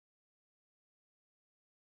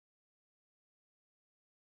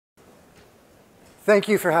Thank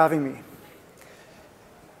you for having me.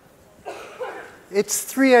 It's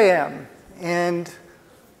 3 a.m. and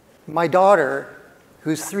my daughter,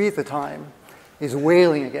 who's 3 at the time, is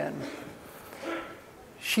wailing again.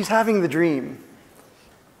 She's having the dream.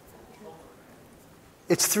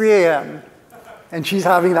 It's 3 a.m. and she's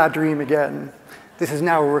having that dream again. This is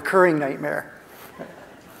now a recurring nightmare.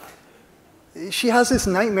 She has this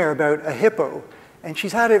nightmare about a hippo, and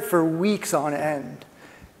she's had it for weeks on end.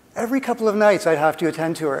 Every couple of nights I'd have to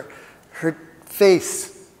attend to her. Her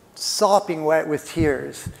face sopping wet with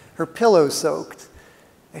tears, her pillow soaked,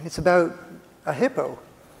 and it's about a hippo.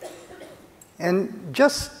 And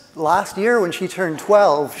just last year when she turned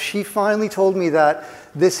 12, she finally told me that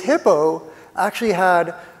this hippo actually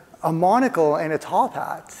had a monocle and a top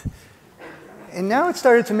hat. And now it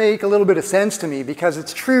started to make a little bit of sense to me, because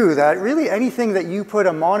it's true that really anything that you put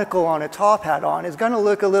a monocle on a top hat on is going to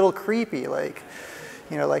look a little creepy, like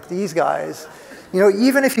these guys.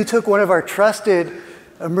 Even if you took one of our trusted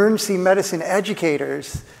emergency medicine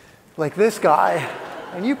educators, like this guy,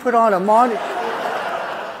 and you put on a monocle,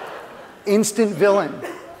 instant villain.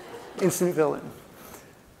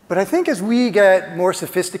 But I think as we get more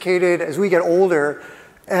sophisticated, as we get older,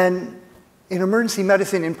 and in emergency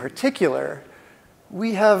medicine in particular,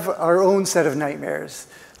 we have our own set of nightmares,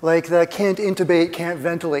 like the can't intubate, can't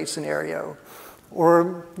ventilate scenario,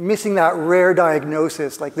 or missing that rare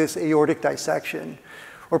diagnosis like this aortic dissection,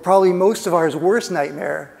 or probably most of ours worst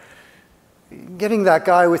nightmare, getting that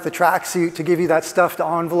guy with the tracksuit to give you that stuffed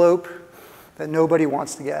envelope that nobody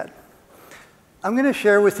wants to get. I'm going to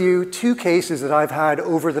share with you 2 cases that I've had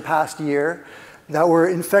over the past year that were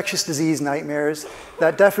infectious disease nightmares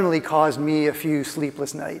that definitely caused me a few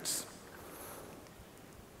sleepless nights.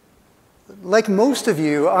 Like most of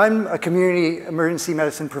you, I'm a community emergency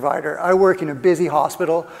medicine provider. I work in a busy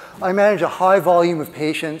hospital. I manage a high volume of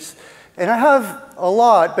patients, and I have a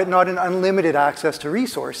lot, but not an unlimited access to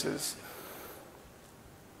resources.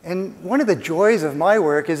 And one of the joys of my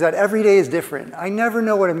work is that every day is different. I never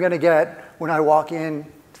know what I'm going to get when I walk in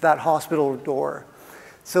to that hospital door.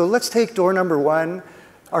 So let's take door number 1.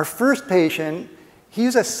 Our first patient,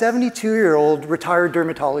 he's a 72-year-old retired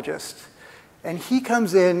dermatologist. And he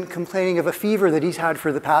comes in complaining of a fever that he's had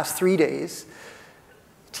for the past 3 days.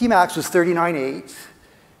 Tmax was 39.8.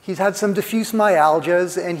 He's had some diffuse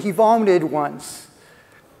myalgias, and he vomited once.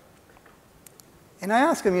 And I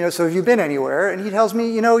ask him, so have you been anywhere? And he tells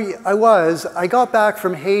me, I got back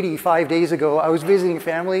from Haiti 5 days ago. I was visiting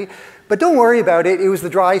family, but don't worry about it. It was the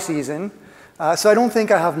dry season. So I don't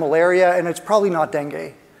think I have malaria, and it's probably not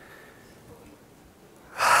dengue.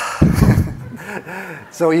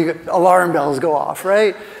 So alarm bells go off,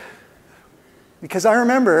 right? Because I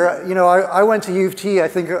remember, I went to U of T, I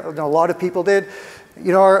think a lot of people did.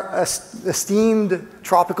 Our esteemed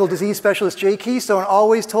tropical disease specialist, Jay Keystone,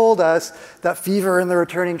 always told us that fever in the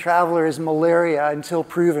returning traveler is malaria until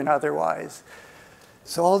proven otherwise.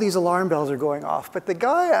 So all these alarm bells are going off. But the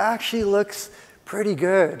guy actually looks pretty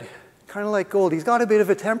good, kind of like gold. He's got a bit of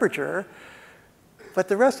a temperature, but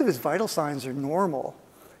the rest of his vital signs are normal.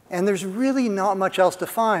 And there's really not much else to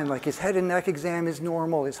find, like his head and neck exam is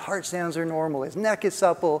normal, his heart sounds are normal, his neck is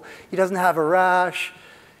supple, he doesn't have a rash.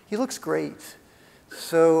 He looks great.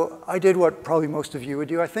 So I did what probably most of you would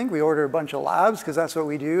do, I think. We order a bunch of labs, because that's what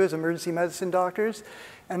we do as emergency medicine doctors.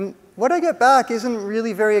 And what I get back isn't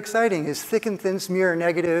really very exciting. His thick and thin smear are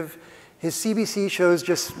negative. His CBC shows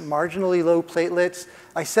just marginally low platelets.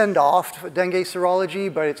 I send off to dengue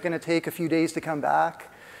serology, but it's going to take a few days to come back.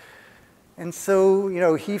 And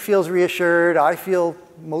so, he feels reassured, I feel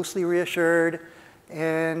mostly reassured,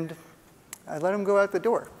 and I let him go out the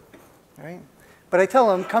door, right? But I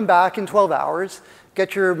tell him, come back in 12 hours,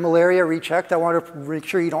 get your malaria rechecked. I want to make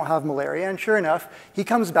sure you don't have malaria. And sure enough, he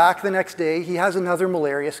comes back the next day. He has another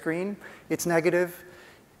malaria screen. It's negative.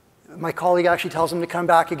 My colleague actually tells him to come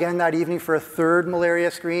back again that evening for a 3rd malaria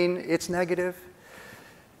screen. It's negative.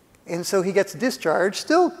 And so he gets discharged,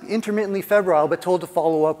 still intermittently febrile, but told to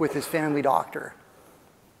follow up with his family doctor,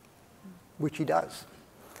 which he does.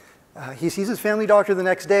 He sees his family doctor the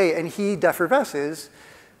next day, and he defervesces,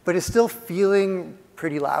 but is still feeling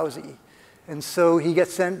pretty lousy. And so he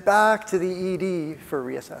gets sent back to the ED for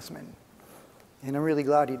reassessment. And I'm really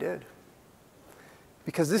glad he did,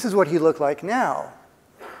 because this is what he looked like now.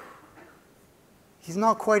 He's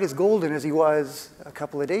not quite as golden as he was a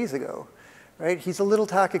couple of days ago. Right? He's a little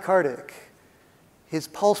tachycardic. His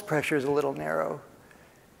pulse pressure is a little narrow.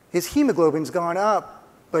 His hemoglobin's gone up,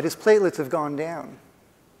 but his platelets have gone down.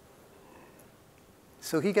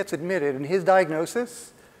 So he gets admitted, and his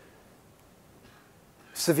diagnosis,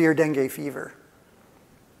 severe dengue fever.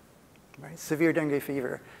 right? Severe dengue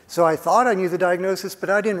fever. So I thought I knew the diagnosis, but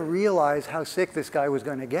I didn't realize how sick this guy was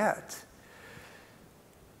going to get.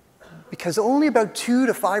 Because only about 2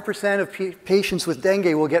 to 5% of patients with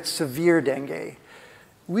dengue will get severe dengue.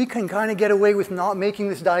 We can kind of get away with not making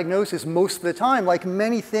this diagnosis most of the time, like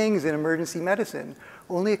many things in emergency medicine.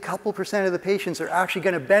 Only a couple percent of the patients are actually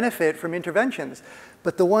going to benefit from interventions,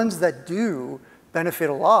 but the ones that do benefit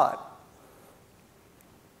a lot.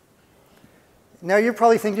 Now you're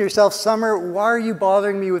probably thinking to yourself, Sommer, why are you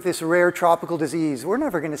bothering me with this rare tropical disease? We're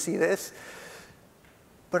never going to see this.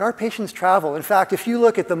 But our patients travel. In fact, if you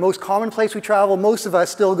look at the most common place we travel, most of us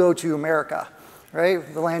still go to America,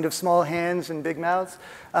 right? The land of small hands and big mouths.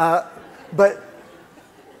 But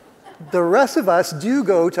the rest of us do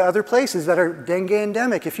go to other places that are dengue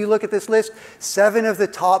endemic. If you look at this list, 7 of the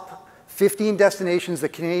top 15 destinations that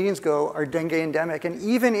Canadians go are dengue endemic. And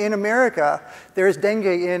even in America, there's dengue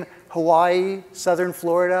in Hawaii, southern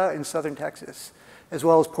Florida, and southern Texas, as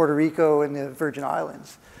well as Puerto Rico and the Virgin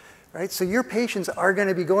Islands. Right? So your patients are going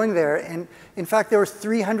to be going there. And in fact, there were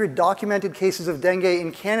 300 documented cases of dengue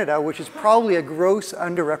in Canada, which is probably a gross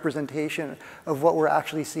underrepresentation of what we're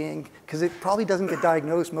actually seeing, because it probably doesn't get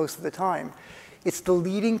diagnosed most of the time. It's the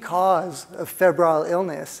leading cause of febrile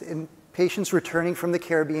illness in patients returning from the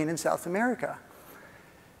Caribbean and South America.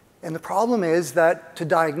 And the problem is that to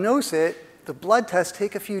diagnose it, the blood tests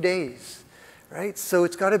take a few days, right? So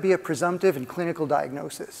it's got to be a presumptive and clinical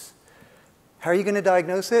diagnosis. How are you going to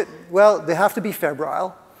diagnose it? Well, they have to be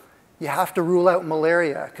febrile. You have to rule out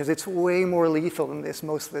malaria, because it's way more lethal than this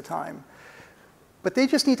most of the time. But they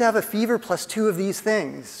just need to have a fever plus 2 of these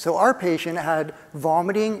things. So our patient had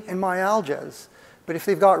vomiting and myalgias. But if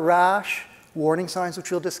they've got rash, warning signs,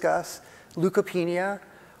 which we'll discuss, leukopenia,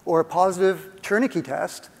 or a positive tourniquet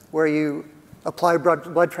test, where you apply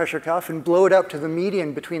blood pressure cuff and blow it up to the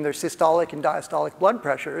median between their systolic and diastolic blood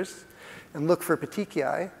pressures and look for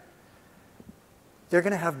petechiae, they're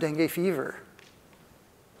going to have dengue fever.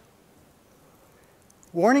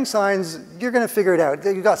 Warning signs, you're going to figure it out.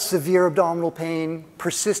 You've got severe abdominal pain,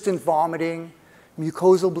 persistent vomiting,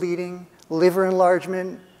 mucosal bleeding, liver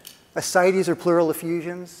enlargement, ascites or pleural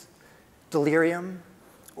effusions, delirium,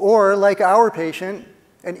 or like our patient,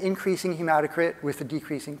 an increasing hematocrit with a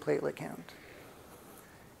decreasing platelet count.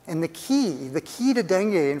 And the key to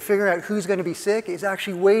dengue and figuring out who's going to be sick is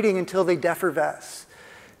actually waiting until they defervesce,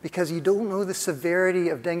 because you don't know the severity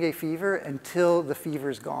of dengue fever until the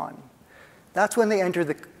fever's gone. That's when they enter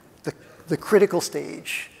the critical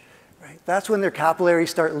stage, right? That's when their capillaries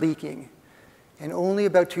start leaking, and only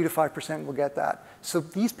about 2 to 5% will get that. So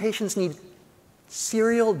these patients need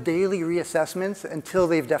serial daily reassessments until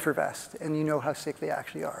they've defervesced, and you know how sick they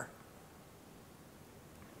actually are.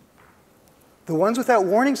 The ones without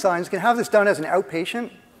warning signs can have this done as an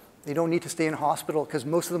outpatient. They don't need to stay in hospital because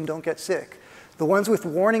most of them don't get sick. The ones with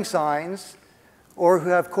warning signs or who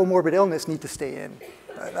have comorbid illness need to stay in.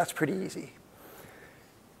 That's pretty easy.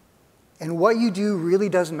 And what you do really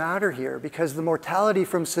does matter here, because the mortality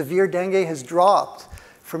from severe dengue has dropped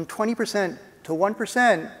from 20% to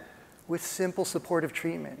 1% with simple supportive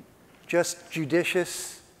treatment, just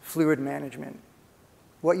judicious fluid management.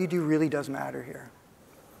 What you do really does matter here.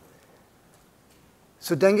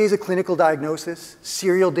 So dengue is a clinical diagnosis,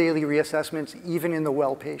 serial daily reassessments, even in the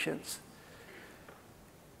well patients.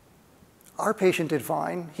 Our patient did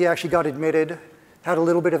fine. He actually got admitted, had a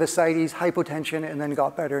little bit of ascites, hypotension, and then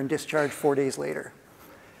got better and discharged 4 days later.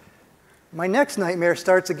 My next nightmare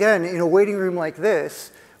starts again in a waiting room like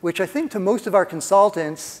this, which I think to most of our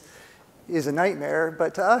consultants is a nightmare,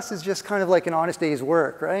 but to us is just kind of like an honest day's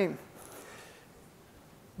work, right?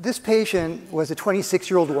 This patient was a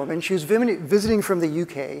 26-year-old woman. She was visiting from the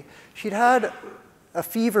UK. She'd had a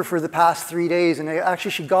fever for the past 3 days, and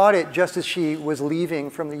actually she got it just as she was leaving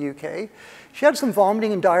from the UK. She had some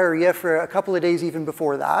vomiting and diarrhea for a couple of days even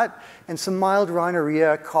before that, and some mild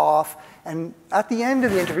rhinorrhea, cough, and at the end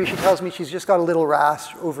of the interview she tells me she's just got a little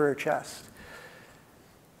rash over her chest.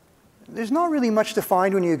 There's not really much to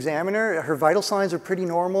find when you examine her. Her vital signs are pretty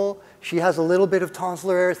normal. She has a little bit of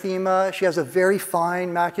tonsillar erythema. She has a very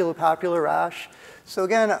fine maculopapular rash. So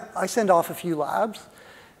again, I send off a few labs.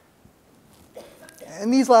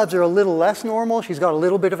 And these labs are a little less normal. She's got a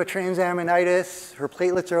little bit of a transaminitis. Her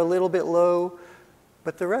platelets are a little bit low,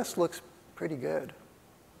 but the rest looks pretty good.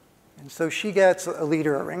 And so she gets a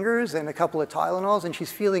liter of Ringers and a couple of Tylenols, and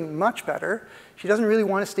she's feeling much better. She doesn't really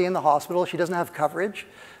want to stay in the hospital. She doesn't have coverage.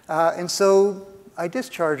 And so I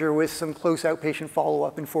discharge her with some close outpatient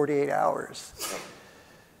follow-up in 48 hours.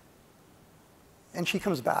 And she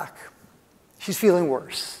comes back. She's feeling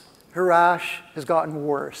worse. Her rash has gotten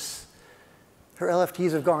worse. Her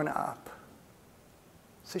LFTs have gone up.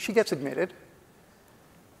 So she gets admitted.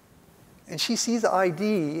 And she sees the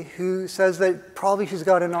ID who says that probably she's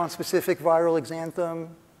got a nonspecific viral exanthem,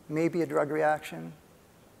 maybe a drug reaction.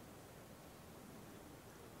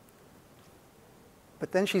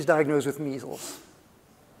 But then she's diagnosed with measles.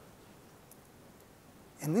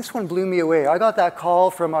 And this one blew me away. I got that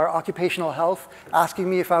call from our occupational health asking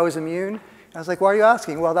me if I was immune. I was like, why are you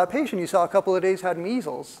asking? Well, that patient you saw a couple of days had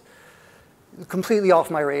measles. Completely off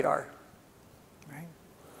my radar. Right?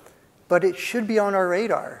 But it should be on our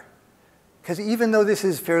radar. Because even though this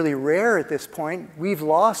is fairly rare at this point, we've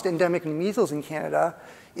lost endemic measles in Canada.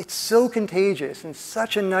 It's so contagious and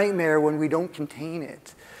such a nightmare when we don't contain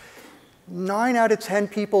it. 9 out of 10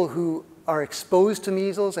 people who are exposed to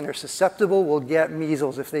measles and are susceptible will get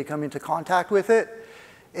measles if they come into contact with it.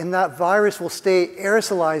 And that virus will stay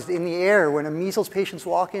aerosolized in the air when a measles patient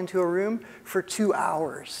walks into a room for 2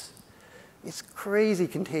 hours. It's crazy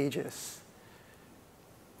contagious.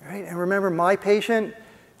 Right? And remember, my patient,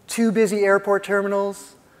 2 busy airport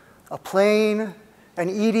terminals, a plane, an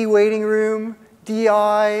ED waiting room,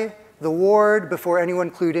 DI, the ward, before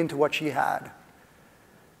anyone clued into what she had.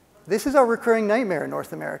 This is our recurring nightmare in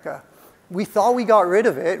North America. We thought we got rid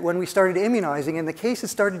of it when we started immunizing and the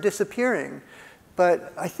cases started disappearing.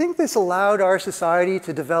 But I think this allowed our society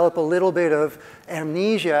to develop a little bit of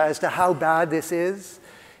amnesia as to how bad this is.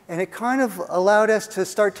 And it kind of allowed us to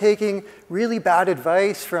start taking really bad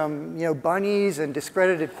advice from bunnies and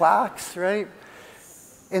discredited quacks, right?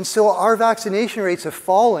 And so our vaccination rates have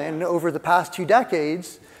fallen over the past 2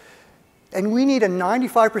 decades, and we need a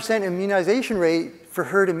 95% immunization rate for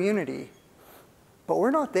herd immunity. But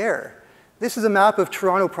we're not there. This is a map of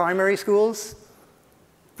Toronto primary schools.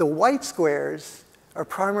 The white squares are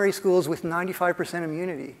primary schools with 95%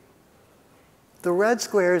 immunity. The red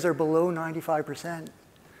squares are below 95%.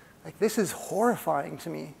 Like, this is horrifying to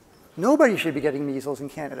me. Nobody should be getting measles in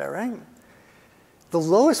Canada, right? The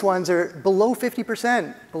lowest ones are below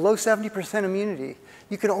 50%, below 70% immunity.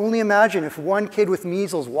 You can only imagine if one kid with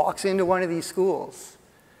measles walks into one of these schools,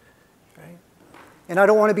 right? And I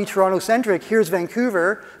don't want to be Toronto-centric. Here's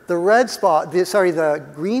Vancouver. The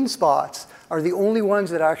green spots are the only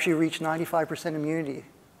ones that actually reach 95% immunity.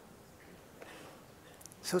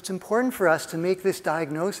 So it's important for us to make this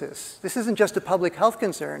diagnosis. This isn't just a public health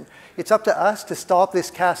concern. It's up to us to stop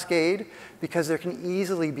this cascade because there can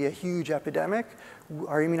easily be a huge epidemic.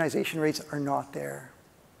 Our immunization rates are not there.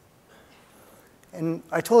 And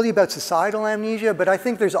I told you about societal amnesia, but I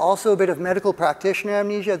think there's also a bit of medical practitioner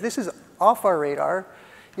amnesia. This is off our radar.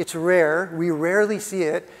 It's rare. We rarely see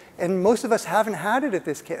it. And most of us haven't had it at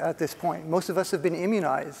this point. Most of us have been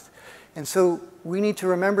immunized. And so we need to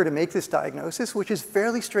remember to make this diagnosis, which is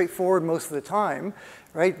fairly straightforward most of the time,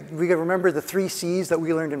 right? We got to remember the 3 C's that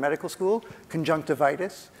we learned in medical school: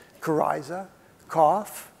 conjunctivitis, coryza,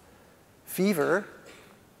 cough, fever,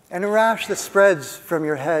 and a rash that spreads from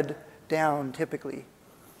your head down typically.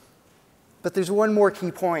 But there's one more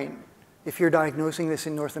key point if you're diagnosing this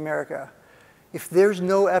in North America. If there's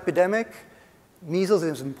no epidemic, measles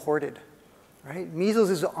is imported. Right?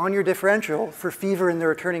 Measles is on your differential for fever in the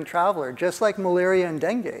returning traveler, just like malaria and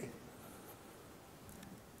dengue.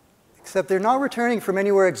 Except they're not returning from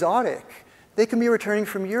anywhere exotic. They can be returning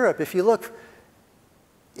from Europe. If you look,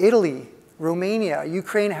 Italy, Romania,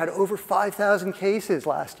 Ukraine had over 5,000 cases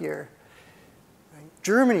last year. Right?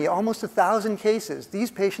 Germany, almost 1,000 cases.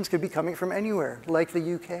 These patients could be coming from anywhere, like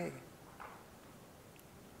the UK.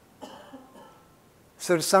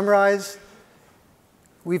 So to summarize,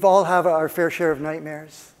 we've all had our fair share of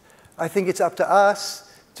nightmares. I think it's up to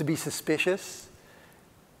us to be suspicious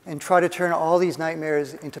and try to turn all these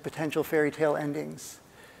nightmares into potential fairy tale endings.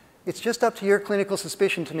 It's just up to your clinical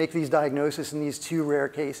suspicion to make these diagnoses in these 2 rare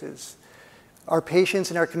cases. Our patients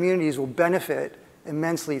and our communities will benefit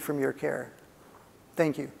immensely from your care.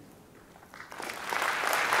 Thank you.